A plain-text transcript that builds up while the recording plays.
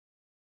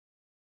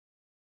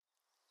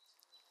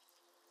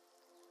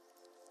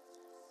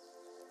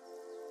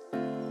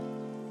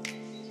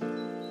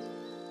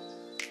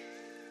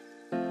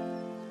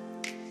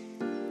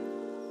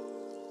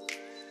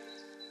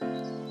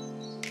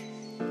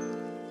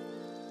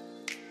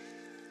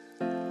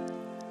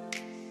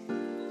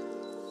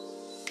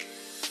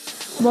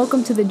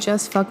Welcome to the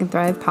Just Fucking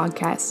Thrive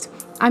podcast.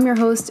 I'm your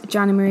host,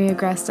 Johnny Maria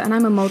Agresta, and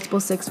I'm a multiple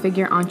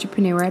six-figure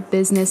entrepreneur,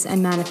 business,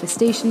 and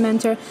manifestation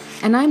mentor,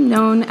 and I'm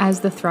known as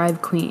the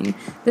Thrive Queen.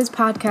 This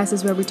podcast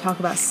is where we talk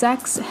about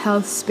sex,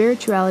 health,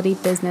 spirituality,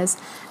 business,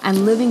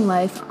 and living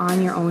life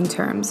on your own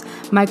terms.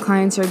 My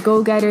clients are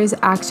go-getters,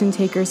 action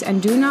takers,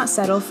 and do not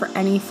settle for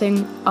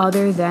anything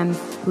other than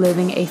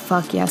living a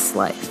fuck yes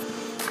life.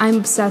 I'm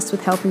obsessed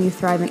with helping you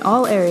thrive in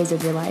all areas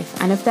of your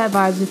life, and if that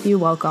vibes with you,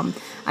 welcome.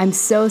 I'm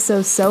so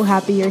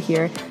happy you're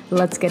here.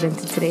 Let's get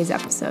into today's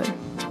episode.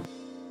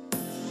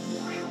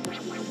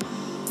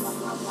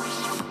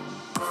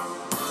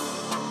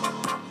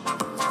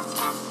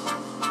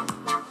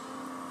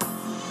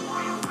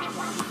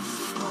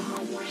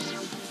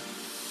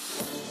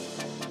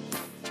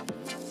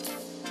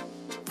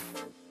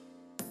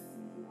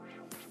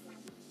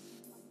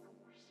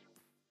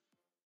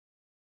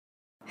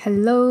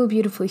 Hello,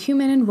 beautiful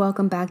human, and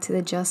welcome back to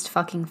the Just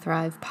Fucking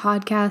Thrive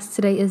podcast.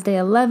 Today is day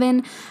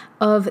 11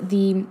 of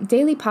the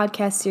daily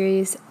podcast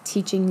series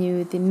teaching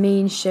you the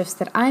main shifts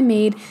that I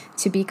made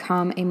to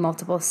become a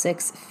multiple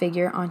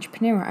six-figure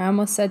entrepreneur. I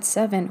almost said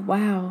 7.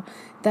 Wow,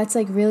 that's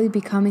like really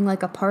becoming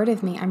like a part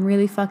of me. I'm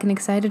really fucking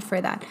excited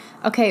for that.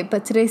 Okay,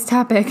 but today's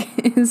topic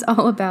is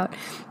all about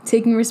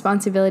taking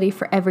responsibility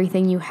for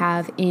everything you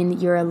have in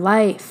your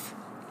life.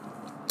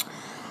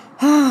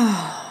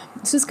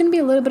 So it's going to be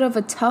a little bit of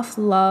a tough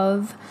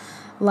love,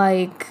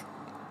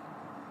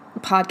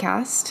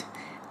 podcast,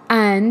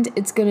 and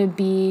it's going to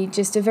be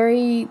just a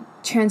very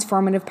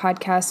transformative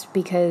podcast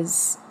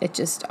because it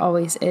just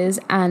always is,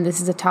 and this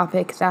is a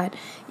topic that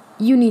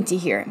you need to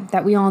hear,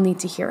 that we all need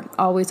to hear,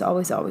 always.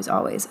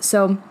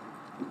 So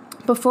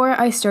before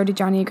I started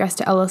Johnny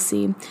Agresta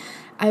LLC,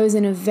 I was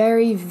in a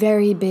very,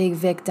 very big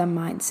victim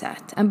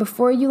mindset, and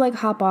before you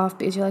hop off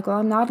because you're like, well,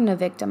 I'm not in a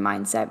victim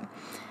mindset,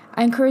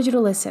 I encourage you to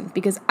listen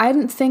because I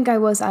didn't think I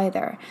was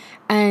either.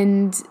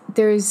 And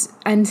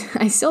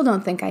I still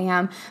don't think I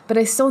am, but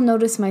I still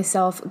notice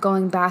myself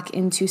going back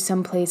into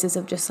some places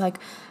of just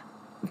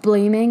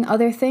blaming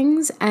other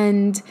things.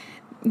 And,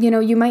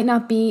 you might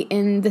not be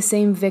in the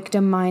same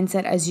victim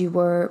mindset as you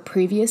were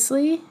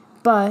previously,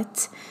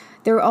 but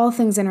there are all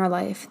things in our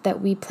life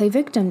that we play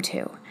victim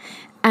to.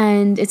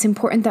 And it's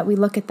important that we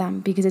look at them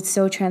because it's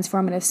so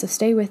transformative. So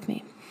stay with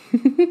me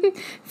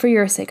for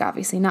your sake,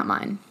 obviously, not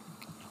mine.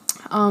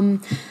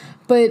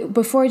 But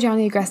before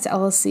Johnny Agresta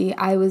LLC,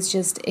 I was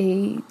just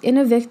in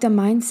a victim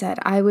mindset.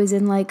 I was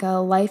in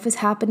a life is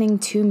happening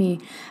to me.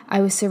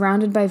 I was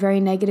surrounded by very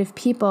negative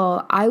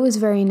people. I was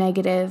very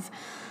negative.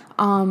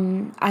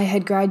 I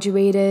had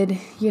graduated,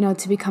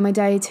 to become a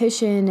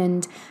dietitian,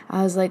 and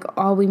I was like,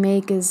 all we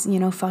make is,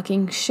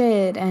 fucking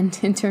shit, and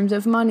in terms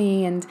of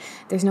money, and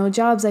there's no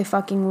jobs I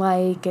fucking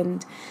like,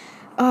 and,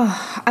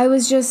 I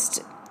was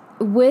just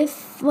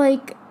with,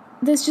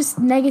 this just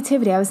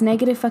negativity. I was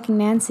negative fucking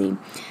Nancy.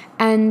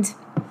 And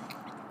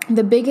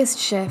the biggest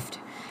shift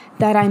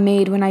that I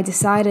made when I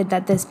decided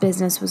that this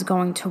business was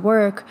going to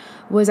work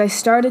was I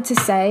started to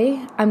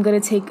say, I'm going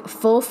to take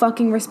full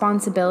fucking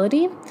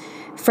responsibility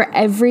for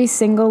every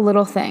single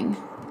little thing,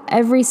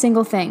 every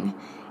single thing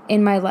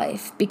in my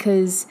life,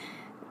 because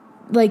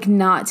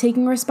not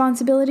taking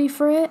responsibility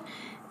for it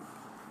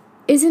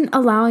isn't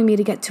allowing me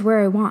to get to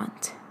where I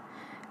want.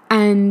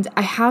 And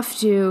I have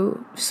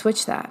to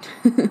switch that.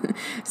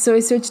 So I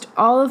switched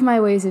all of my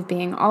ways of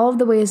being, all of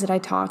the ways that I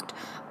talked,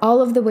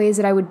 all of the ways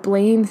that I would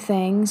blame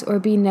things or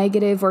be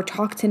negative or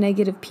talk to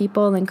negative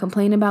people and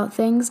complain about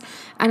things.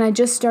 And I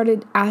just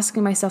started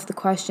asking myself the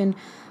question,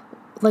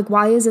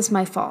 why is this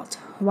my fault?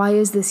 Why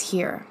is this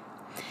here?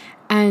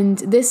 And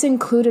this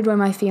included when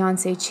my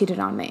fiance cheated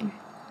on me.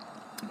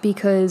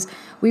 Because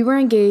we were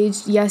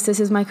engaged. Yes,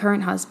 this is my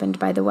current husband,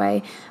 by the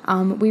way.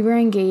 We were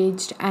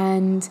engaged,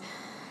 and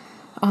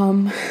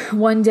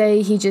one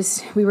day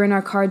we were in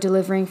our car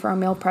delivering for our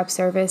meal prep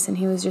service, and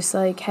he was just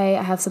like, hey,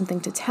 I have something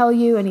to tell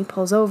you. And he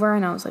pulls over,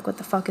 and I was like, what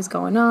the fuck is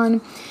going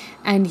on?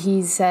 And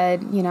he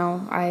said,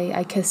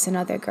 I kissed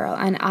another girl.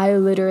 And I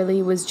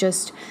literally was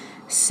just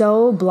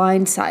so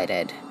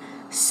blindsided,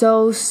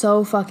 so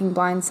fucking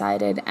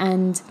blindsided.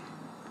 And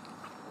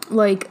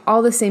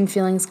all the same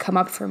feelings come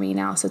up for me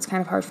now, so it's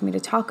kind of hard for me to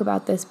talk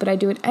about this, but I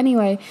do it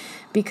anyway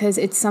because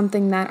it's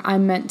something that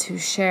I'm meant to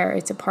share.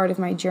 It's a part of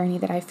my journey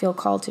that I feel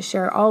called to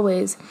share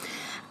always.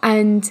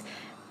 And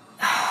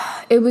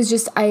it was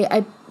just,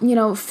 I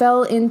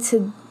fell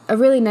into a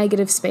really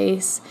negative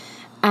space,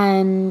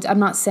 and I'm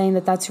not saying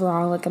that that's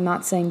wrong. I'm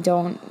not saying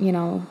don't,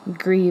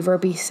 grieve or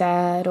be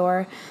sad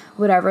or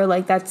whatever.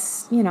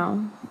 That's, it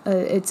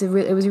was a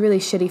really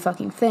shitty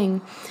fucking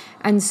thing.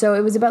 And so it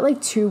was about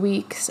 2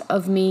 weeks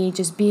of me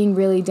just being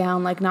really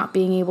down, not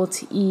being able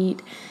to eat,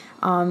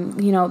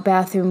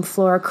 bathroom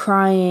floor,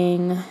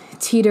 crying,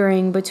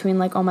 teetering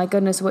between oh my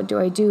goodness, what do?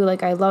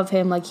 I love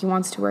him. He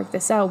wants to work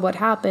this out. What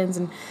happens?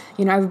 And,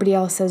 everybody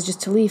else says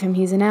just to leave him.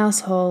 He's an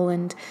asshole.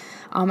 And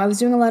I was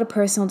doing a lot of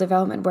personal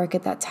development work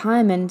at that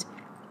time. And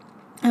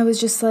I was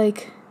just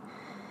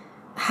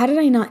how did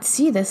I not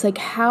see this? Like,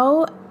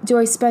 how do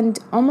I spend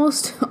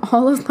almost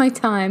all of my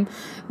time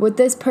with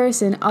this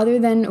person other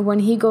than when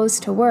he goes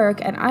to work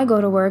and I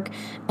go to work,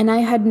 and I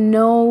had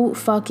no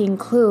fucking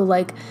clue?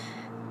 Like,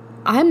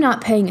 I'm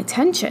not paying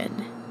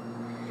attention.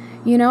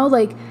 You know,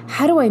 like,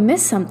 how do I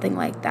miss something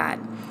like that?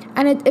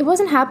 And it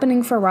wasn't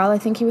happening for a while. I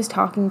think he was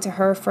talking to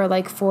her for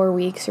like 4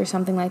 weeks or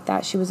something like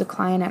that. She was a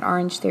client at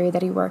Orange Theory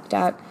that he worked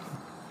at.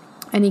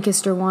 And he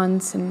kissed her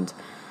once and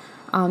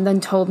then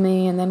told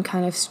me, and then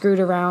kind of screwed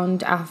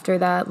around after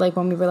that. Like,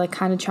 when we were like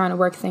kind of trying to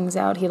work things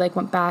out, he like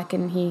went back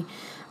and he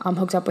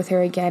hooked up with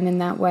her again in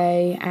that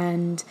way.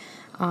 And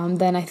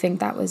then I think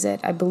that was it.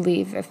 I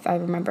believe, if I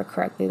remember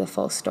correctly, the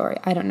full story.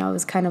 I don't know. It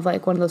was kind of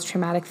like one of those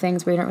traumatic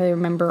things where you don't really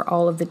remember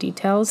all of the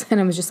details. And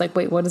I was just like,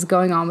 wait, what is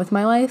going on with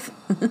my life?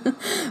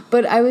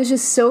 But I was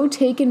just so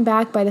taken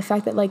back by the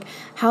fact that, like,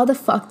 how the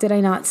fuck did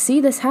I not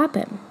see this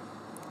happen?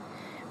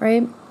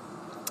 Right?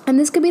 And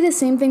this could be the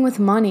same thing with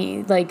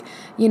money. Like,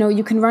 you know,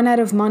 you can run out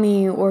of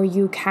money, or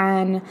you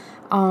can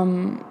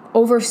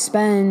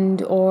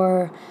overspend,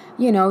 or,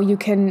 you know, you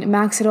can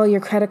max out all your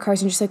credit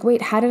cards and just like,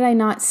 wait, how did I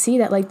not see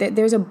that? Like,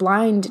 there's a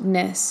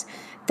blindness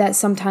that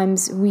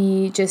sometimes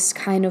we just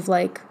kind of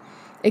like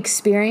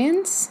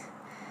experience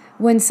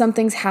when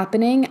something's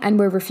happening and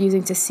we're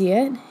refusing to see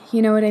it.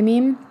 You know what I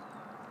mean?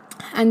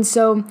 And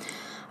so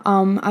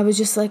I was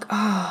just like,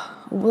 oh,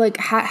 like,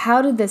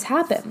 how did this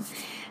happen?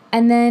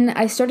 And then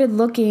I started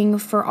looking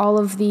for all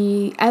of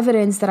the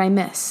evidence that I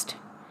missed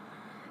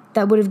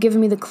that would have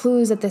given me the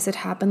clues that this had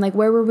happened. Like,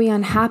 where were we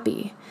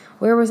unhappy?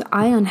 Where was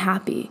I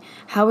unhappy?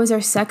 How was our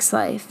sex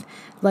life?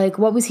 Like,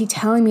 what was he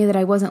telling me that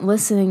I wasn't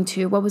listening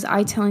to? What was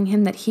I telling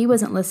him that he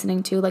wasn't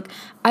listening to? Like,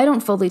 I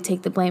don't fully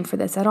take the blame for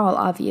this at all,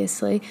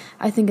 obviously.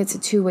 I think it's a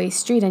two-way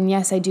street. And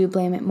yes, I do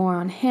blame it more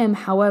on him.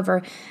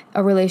 However,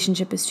 a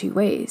relationship is two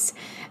ways.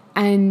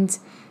 And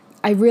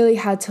I really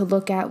had to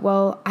look at,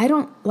 well, I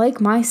don't like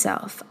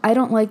myself. I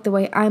don't like the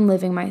way I'm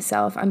living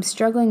myself. I'm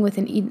struggling with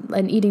an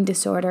eating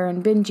disorder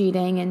and binge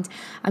eating, and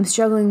I'm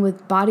struggling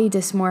with body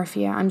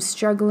dysmorphia. I'm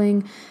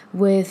struggling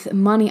with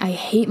money. I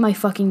hate my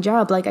fucking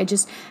job. Like, I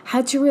just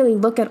had to really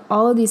look at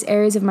all of these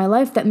areas of my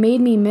life that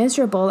made me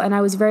miserable, and I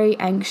was very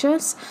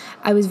anxious.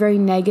 I was very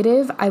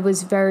negative. I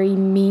was very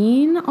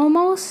mean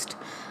almost.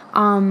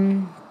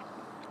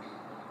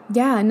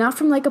 Yeah, not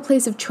from like a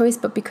place of choice,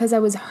 but because I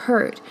was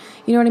hurt.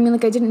 You know what I mean?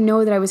 Like, I didn't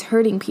know that I was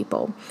hurting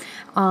people,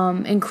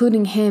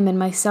 including him and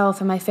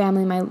myself and my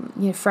family,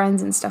 my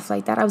friends and stuff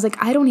like that. I was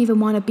like, I don't even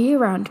want to be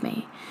around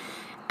me.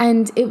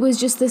 And it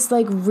was just this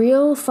like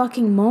real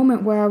fucking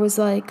moment where I was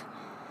like,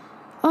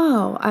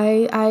 oh,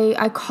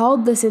 I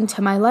called this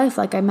into my life.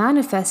 Like, I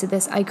manifested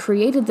this. I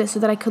created this so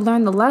that I could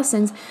learn the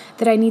lessons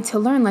that I need to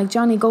learn. Like,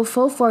 Johnny, go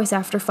full force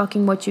after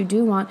fucking what you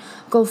do want.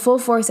 Go full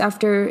force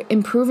after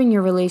improving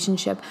your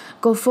relationship.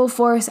 Go full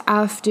force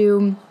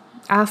after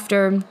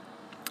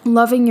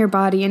loving your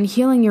body and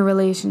healing your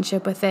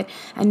relationship with it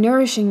and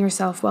nourishing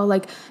yourself well.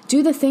 Like,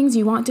 do the things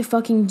you want to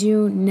fucking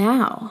do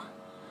now.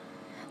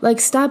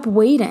 Like, stop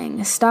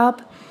waiting.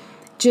 Stop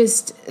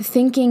just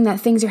thinking that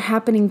things are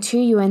happening to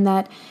you and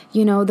that,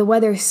 you know, the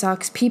weather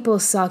sucks, people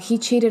suck, he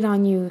cheated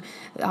on you,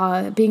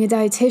 being a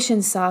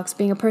dietitian sucks,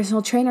 being a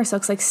personal trainer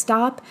sucks. Like,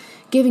 stop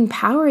giving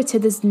power to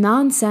this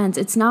nonsense.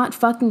 It's not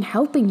fucking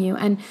helping you.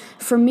 And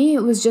for me,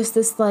 it was just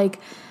this like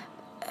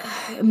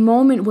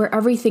moment where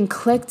everything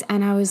clicked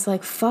and I was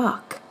like,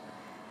 fuck.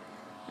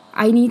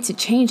 I need to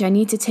change. I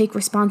need to take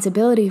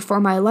responsibility for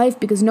my life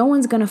because no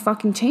one's going to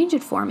fucking change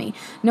it for me.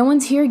 No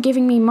one's here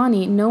giving me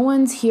money. No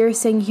one's here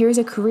saying, here's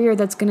a career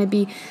that's going to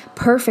be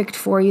perfect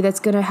for you, that's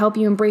going to help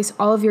you embrace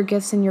all of your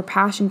gifts and your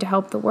passion to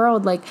help the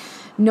world. Like,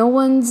 no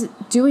one's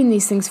doing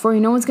these things for you.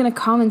 No one's going to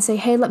come and say,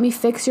 hey, let me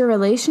fix your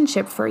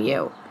relationship for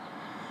you.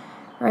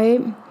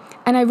 Right?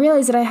 And I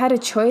realized that I had a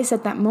choice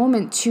at that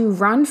moment to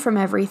run from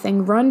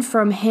everything, run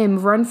from him,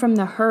 run from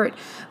the hurt,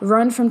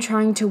 run from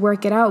trying to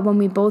work it out when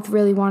we both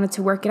really wanted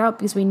to work it out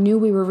because we knew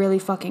we were really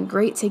fucking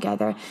great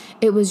together.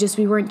 It was just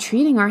we weren't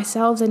treating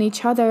ourselves and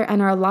each other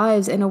and our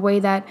lives in a way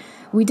that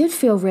we did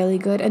feel really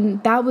good.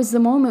 And that was the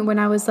moment when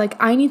I was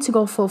like, I need to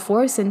go full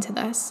force into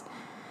this.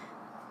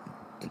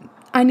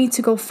 I need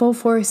to go full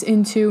force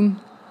into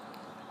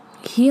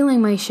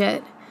healing my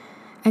shit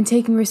and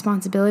taking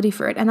responsibility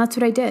for it. And that's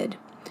what I did.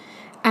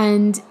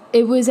 And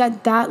it was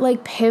at that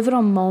like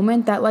pivotal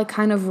moment, that like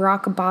kind of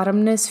rock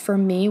bottomness for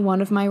me,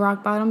 one of my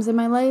rock bottoms in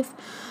my life,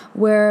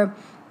 where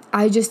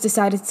I just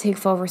decided to take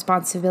full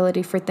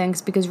responsibility for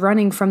things because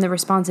running from the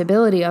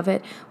responsibility of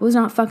it was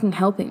not fucking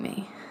helping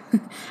me.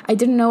 I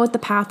didn't know what the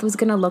path was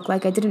going to look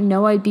like. I didn't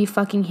know I'd be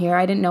fucking here.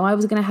 I didn't know I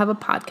was going to have a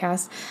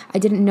podcast. I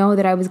didn't know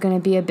that I was going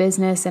to be a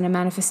business and a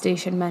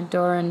manifestation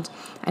mentor and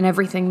an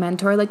everything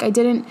mentor. Like, I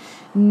didn't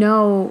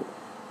know.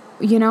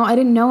 You know, I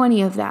didn't know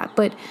any of that,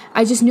 but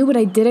I just knew what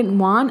I didn't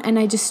want, and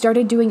I just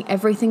started doing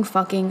everything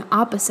fucking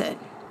opposite.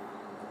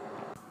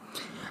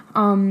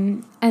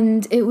 And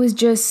it was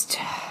just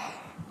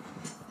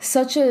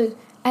such an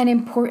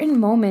important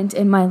moment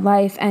in my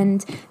life,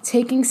 and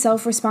taking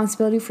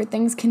self-responsibility for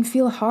things can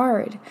feel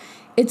hard.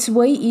 It's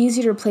way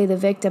easier to play the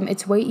victim.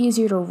 It's way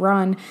easier to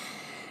run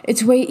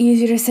it's way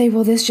easier to say,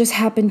 well, this just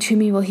happened to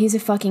me. Well, he's a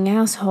fucking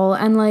asshole.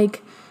 And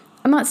like,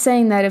 I'm not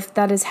saying that if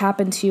that has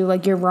happened to you,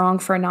 like you're wrong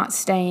for not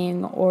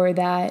staying, or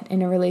that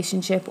in a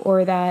relationship,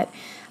 or that,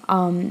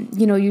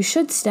 you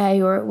should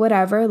stay or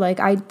whatever. Like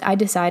I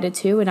decided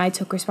to, and I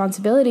took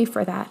responsibility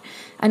for that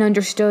and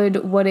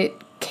understood what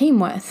it came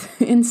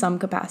with in some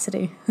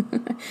capacity.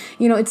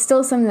 It's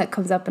still something that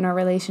comes up in our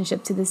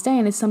relationship to this day,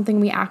 and it's something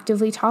we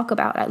actively talk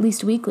about at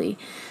least weekly.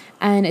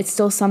 And it's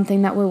still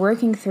something that we're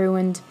working through.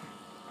 And,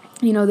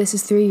 this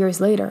is 3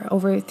 years later,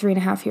 over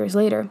 3.5 years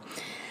later.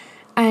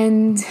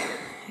 And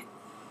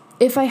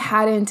if I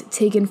hadn't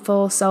taken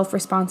full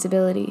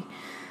self-responsibility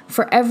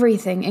for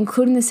everything,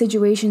 including the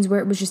situations where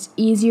it was just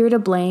easier to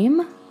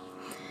blame,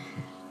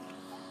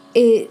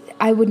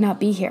 I would not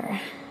be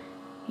here.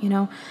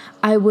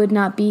 I would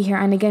not be here.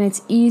 And again,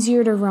 it's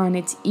easier to run.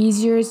 It's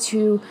easier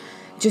to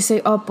just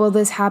say, oh, well,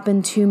 this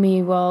happened to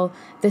me. Well,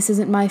 this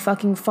isn't my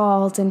fucking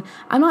fault. And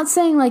I'm not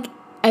saying like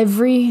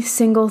every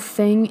single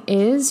thing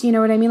is, you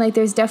know what I mean? Like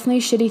there's definitely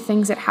shitty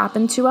things that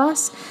happen to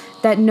us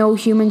that no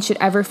human should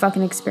ever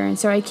fucking experience.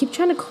 So I keep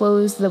trying to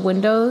close the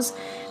windows,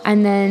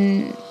 and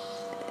then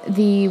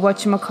the,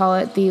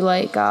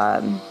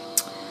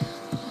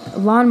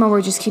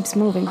 lawnmower just keeps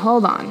moving.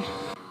 Hold on.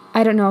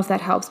 I don't know if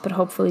that helps, but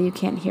hopefully you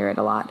can't hear it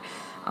a lot.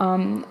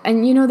 And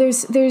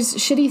there's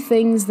shitty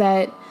things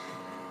that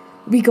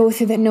we go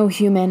through that no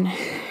human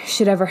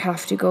should ever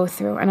have to go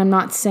through. And I'm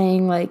not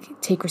saying like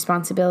take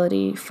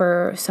responsibility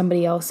for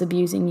somebody else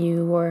abusing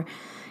you or,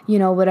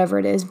 whatever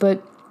it is,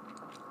 but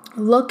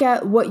look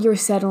at what you're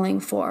settling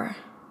for.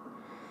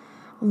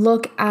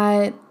 Look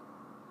at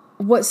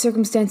what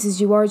circumstances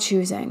you are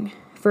choosing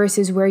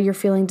versus where you're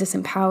feeling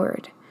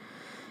disempowered,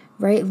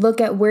 right? Look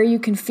at where you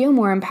can feel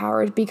more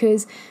empowered,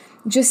 because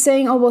just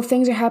saying, oh, well,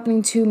 things are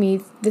happening to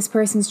me, this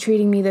person's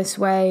treating me this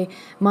way,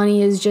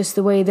 money is just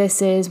the way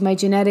this is, my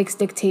genetics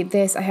dictate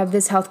this, I have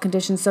this health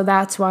condition, so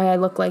that's why I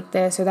look like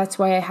this, or that's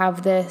why I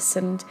have this,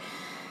 and,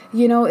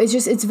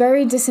 it's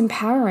very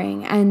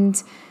disempowering,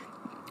 and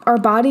our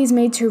body's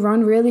made to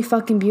run really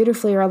fucking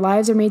beautifully, our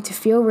lives are made to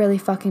feel really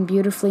fucking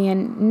beautifully,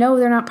 and no,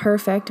 they're not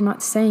perfect, I'm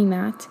not saying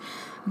that,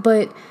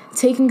 but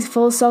taking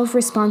full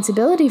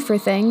self-responsibility for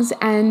things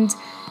and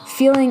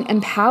feeling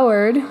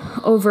empowered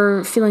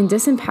over feeling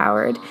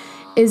disempowered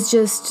is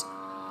just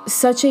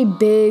such a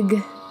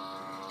big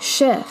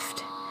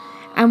shift.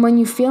 And when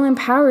you feel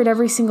empowered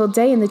every single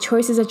day in the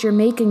choices that you're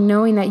making,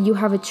 knowing that you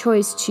have a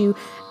choice to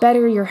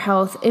better your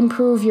health,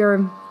 improve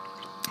your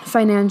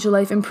financial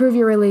life, improve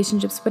your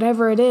relationships,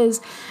 whatever it is,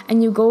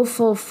 and you go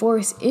full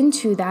force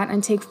into that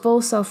and take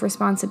full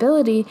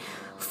self-responsibility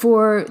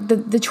for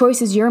the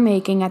choices you're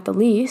making at the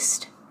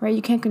least, right?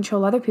 You can't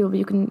control other people, but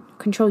you can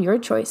control your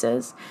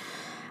choices.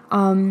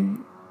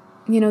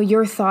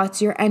 Your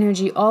thoughts, your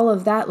energy, all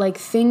of that, like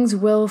things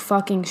will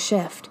fucking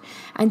shift.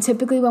 And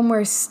typically when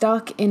we're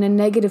stuck in a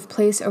negative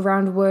place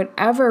around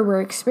whatever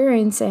we're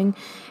experiencing,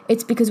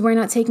 it's because we're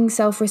not taking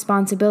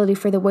self-responsibility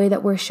for the way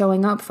that we're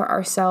showing up for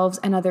ourselves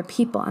and other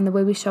people. And the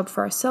way we show up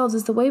for ourselves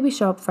is the way we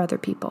show up for other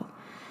people,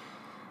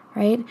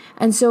 right?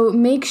 And so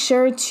make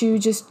sure to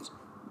just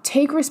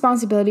take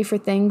responsibility for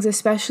things,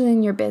 especially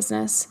in your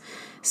business.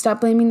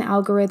 Stop blaming the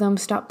algorithm.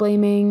 Stop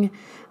blaming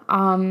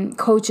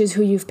coaches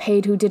who you've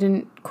paid who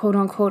didn't quote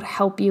unquote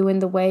help you in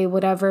the way,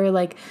 whatever.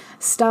 Like,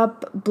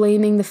 stop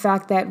blaming the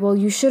fact that, well,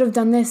 you should have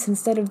done this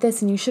instead of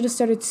this, and you should have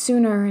started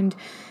sooner, and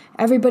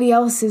everybody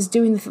else is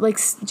doing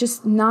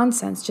just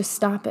nonsense. Just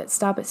stop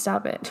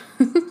it.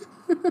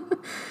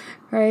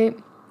 Right?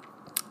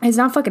 It's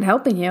not fucking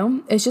helping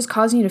you. It's just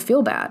causing you to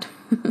feel bad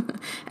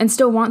and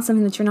still want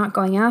something that you're not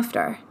going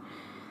after.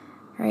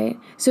 Right?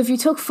 So if you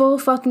took full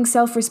fucking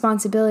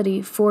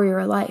self-responsibility for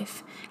your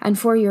life and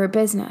for your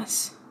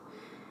business,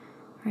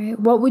 right?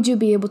 What would you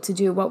be able to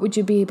do? What would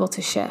you be able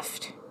to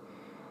shift?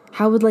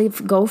 How would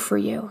life go for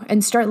you?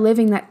 And start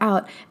living that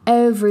out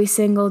every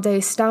single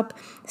day. Stop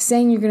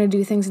saying you're going to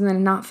do things and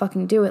then not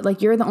fucking do it.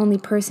 Like, you're the only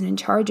person in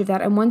charge of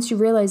that. And once you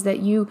realize that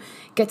you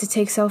get to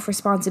take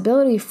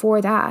self-responsibility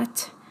for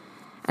that,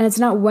 and it's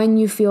not when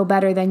you feel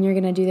better, then you're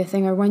going to do the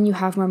thing, or when you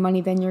have more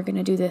money, then you're going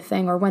to do the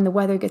thing, or when the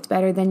weather gets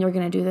better, then you're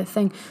going to do the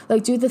thing.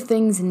 Like, do the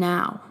things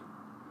now.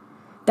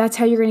 That's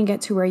how you're going to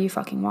get to where you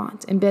fucking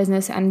want in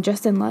business and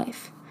just in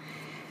life.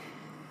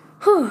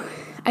 Whew.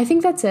 I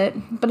think that's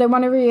it. But I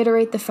want to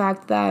reiterate the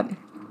fact that,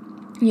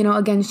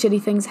 again,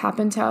 shitty things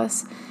happen to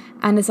us,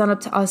 and it's not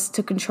up to us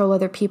to control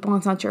other people.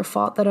 It's not your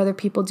fault that other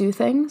people do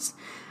things,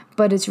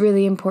 but it's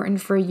really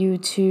important for you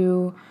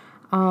to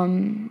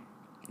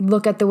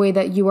look at the way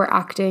that you are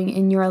acting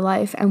in your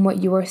life and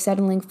what you are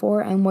settling for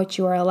and what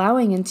you are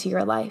allowing into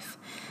your life.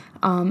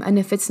 And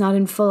if it's not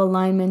in full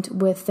alignment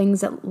with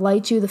things that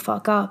light you the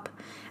fuck up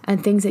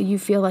and things that you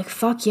feel like,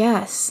 fuck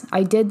yes,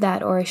 I did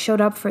that, or I showed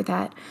up for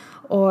that,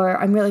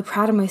 or I'm really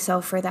proud of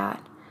myself for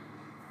that,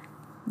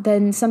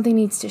 then something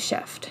needs to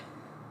shift.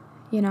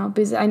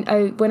 Because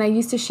when I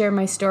used to share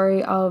my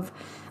story of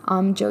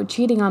Joe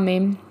cheating on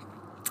me,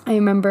 I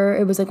remember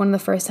it was like one of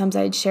the first times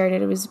I had shared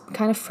it. It was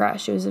kind of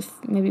fresh. It was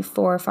maybe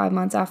 4 or 5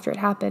 months after it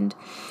happened.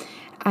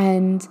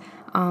 And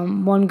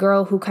one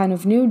girl who kind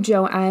of knew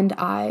Joe and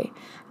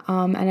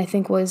and I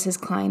think was his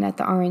client at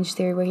the Orange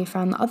Theory, where he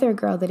found the other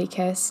girl that he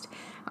kissed.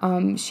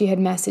 She had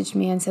messaged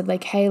me and said,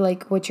 like, hey,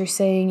 like, what you're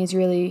saying is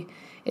really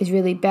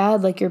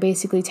bad. Like, you're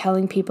basically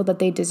telling people that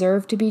they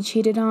deserve to be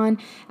cheated on,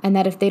 and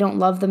that if they don't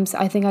love them,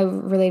 I think I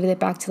related it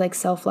back to like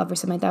self-love or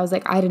something like that. I was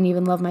like, I didn't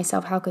even love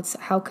myself.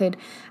 How could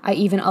I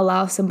even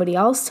allow somebody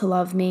else to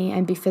love me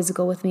and be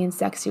physical with me and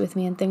sexy with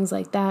me and things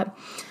like that?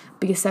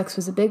 Because sex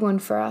was a big one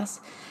for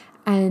us.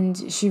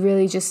 And she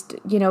really just,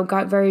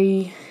 got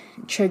very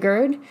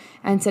triggered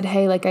and said,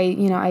 hey, like,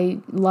 I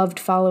loved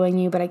following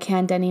you, but I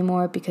can't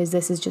anymore because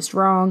this is just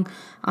wrong.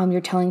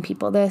 You're telling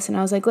people this. And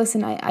I was like,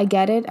 listen, I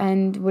get it.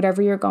 And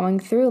whatever you're going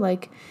through,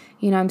 like,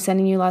 I'm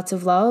sending you lots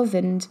of love,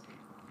 and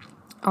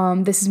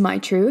this is my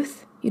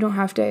truth. You don't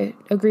have to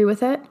agree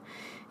with it.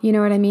 You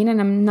know what I mean? And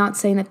I'm not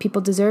saying that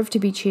people deserve to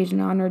be cheated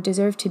on or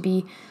deserve to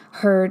be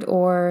hurt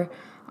or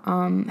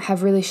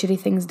have really shitty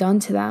things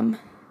done to them.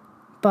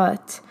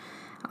 But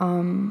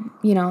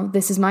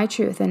this is my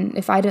truth. And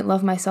if I didn't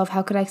love myself,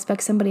 how could I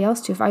expect somebody else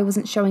to? If I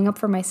wasn't showing up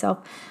for myself,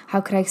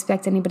 how could I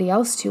expect anybody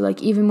else to?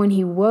 Like, even when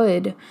he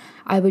would,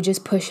 I would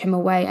just push him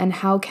away. And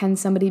how can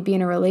somebody be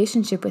in a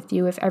relationship with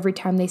you if every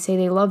time they say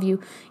they love you,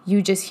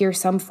 you just hear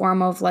some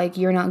form of like,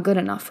 you're not good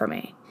enough for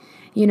me?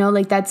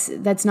 Like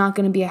that's not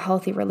going to be a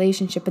healthy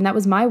relationship. And that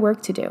was my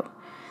work to do,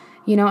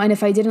 and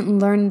if I didn't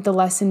learn the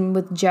lesson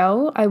with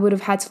Joe, I would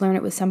have had to learn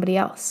it with somebody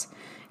else.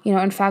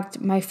 In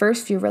fact, my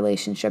first few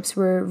relationships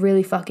were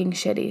really fucking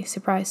shitty.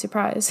 Surprise,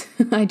 surprise.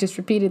 I just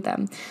repeated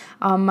them.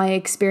 My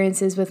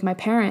experiences with my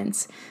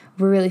parents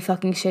were really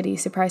fucking shitty.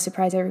 Surprise,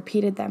 surprise. I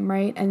repeated them,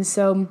 right? And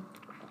so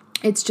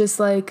it's just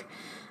like,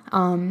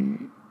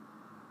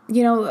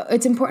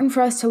 it's important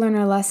for us to learn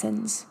our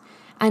lessons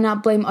and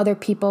not blame other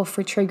people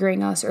for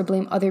triggering us or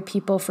blame other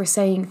people for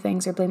saying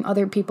things or blame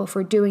other people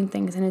for doing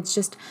things. And it's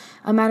just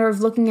a matter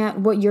of looking at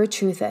what your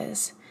truth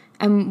is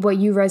and what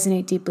you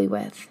resonate deeply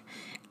with,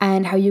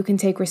 and how you can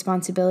take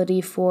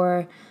responsibility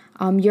for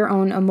your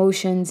own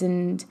emotions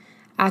and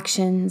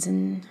actions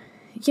and,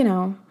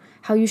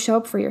 how you show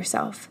up for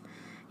yourself.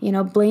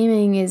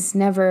 Blaming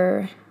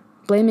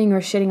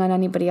or shitting on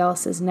anybody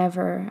else is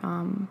never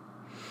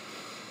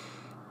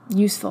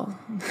useful.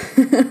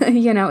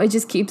 It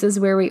just keeps us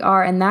where we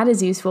are. And that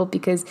is useful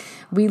because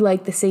we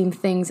like the same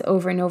things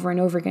over and over and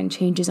over again.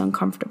 Change is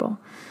uncomfortable.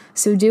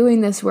 So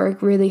doing this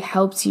work really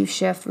helps you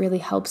shift, really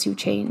helps you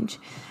change.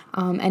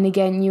 And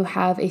again, you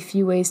have a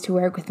few ways to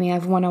work with me. I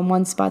have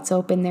one-on-one spots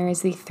open. There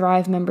is the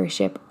Thrive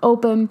membership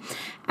open.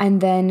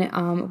 And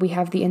then we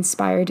have the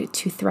Inspired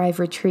to Thrive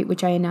retreat,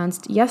 which I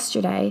announced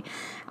yesterday.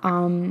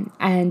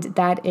 And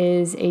that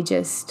is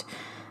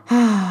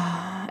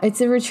it's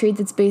a retreat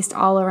that's based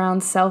all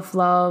around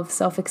self-love,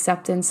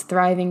 self-acceptance,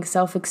 thriving,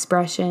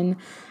 self-expression,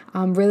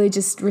 really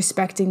just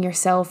respecting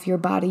yourself, your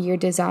body, your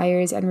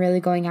desires, and really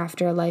going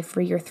after a life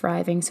where you're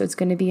thriving. So it's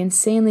going to be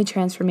insanely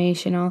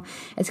transformational.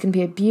 It's going to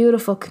be a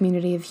beautiful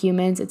community of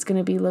humans. It's going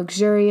to be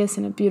luxurious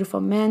in a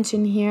beautiful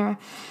mansion here.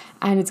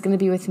 And it's going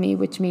to be with me,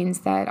 which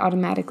means that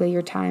automatically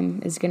your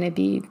time is going to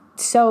be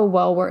so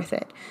well worth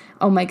it.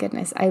 Oh my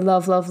goodness. I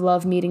love, love,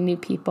 love meeting new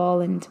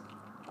people and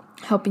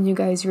helping you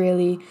guys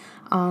really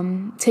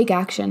take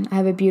action. I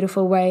have a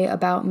beautiful way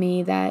about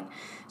me that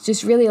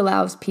just really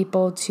allows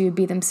people to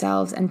be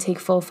themselves and take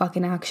full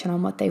fucking action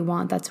on what they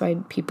want. That's why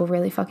people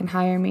really fucking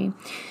hire me.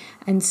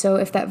 And so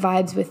if that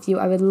vibes with you,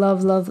 I would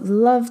love, love,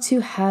 love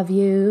to have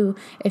you.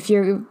 If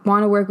you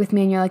want to work with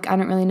me and you're like, I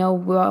don't really know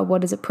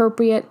what is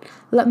appropriate,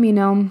 let me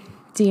know,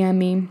 DM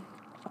me,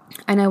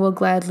 and I will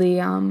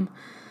gladly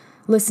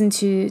listen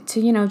to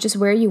just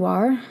where you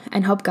are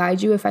and help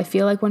guide you. If I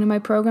feel like one of my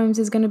programs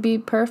is going to be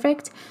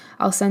perfect,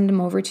 I'll send them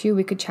over to you.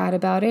 We could chat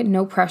about it.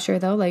 No pressure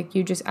though. Like,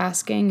 you just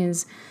asking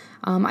is,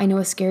 I know,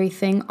 a scary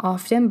thing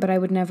often, but I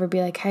would never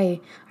be like,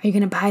 hey, are you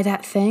going to buy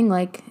that thing?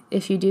 Like,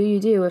 if you do, you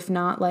do. If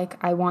not, like,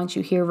 I want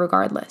you here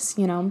regardless,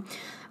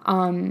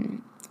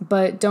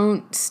 but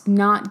don't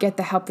not get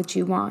the help that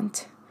you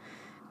want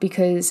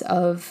because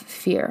of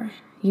fear.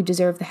 You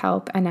deserve the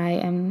help, and I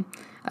am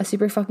a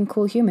super fucking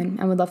cool human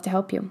and would love to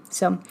help you.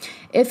 So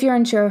if you're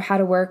unsure of how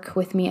to work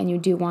with me and you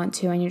do want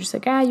to, and you're just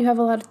like, you have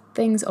a lot of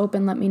things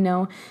open, let me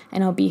know,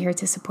 and I'll be here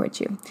to support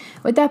you.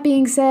 With that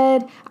being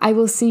said, I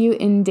will see you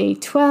in day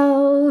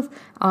 12.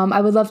 I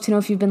would love to know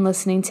if you've been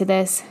listening to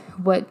this,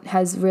 what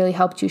has really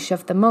helped you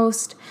shift the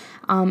most.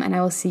 And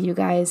I will see you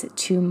guys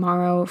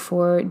tomorrow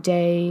for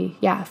day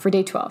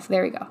 12.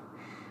 There we go.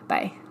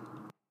 Bye.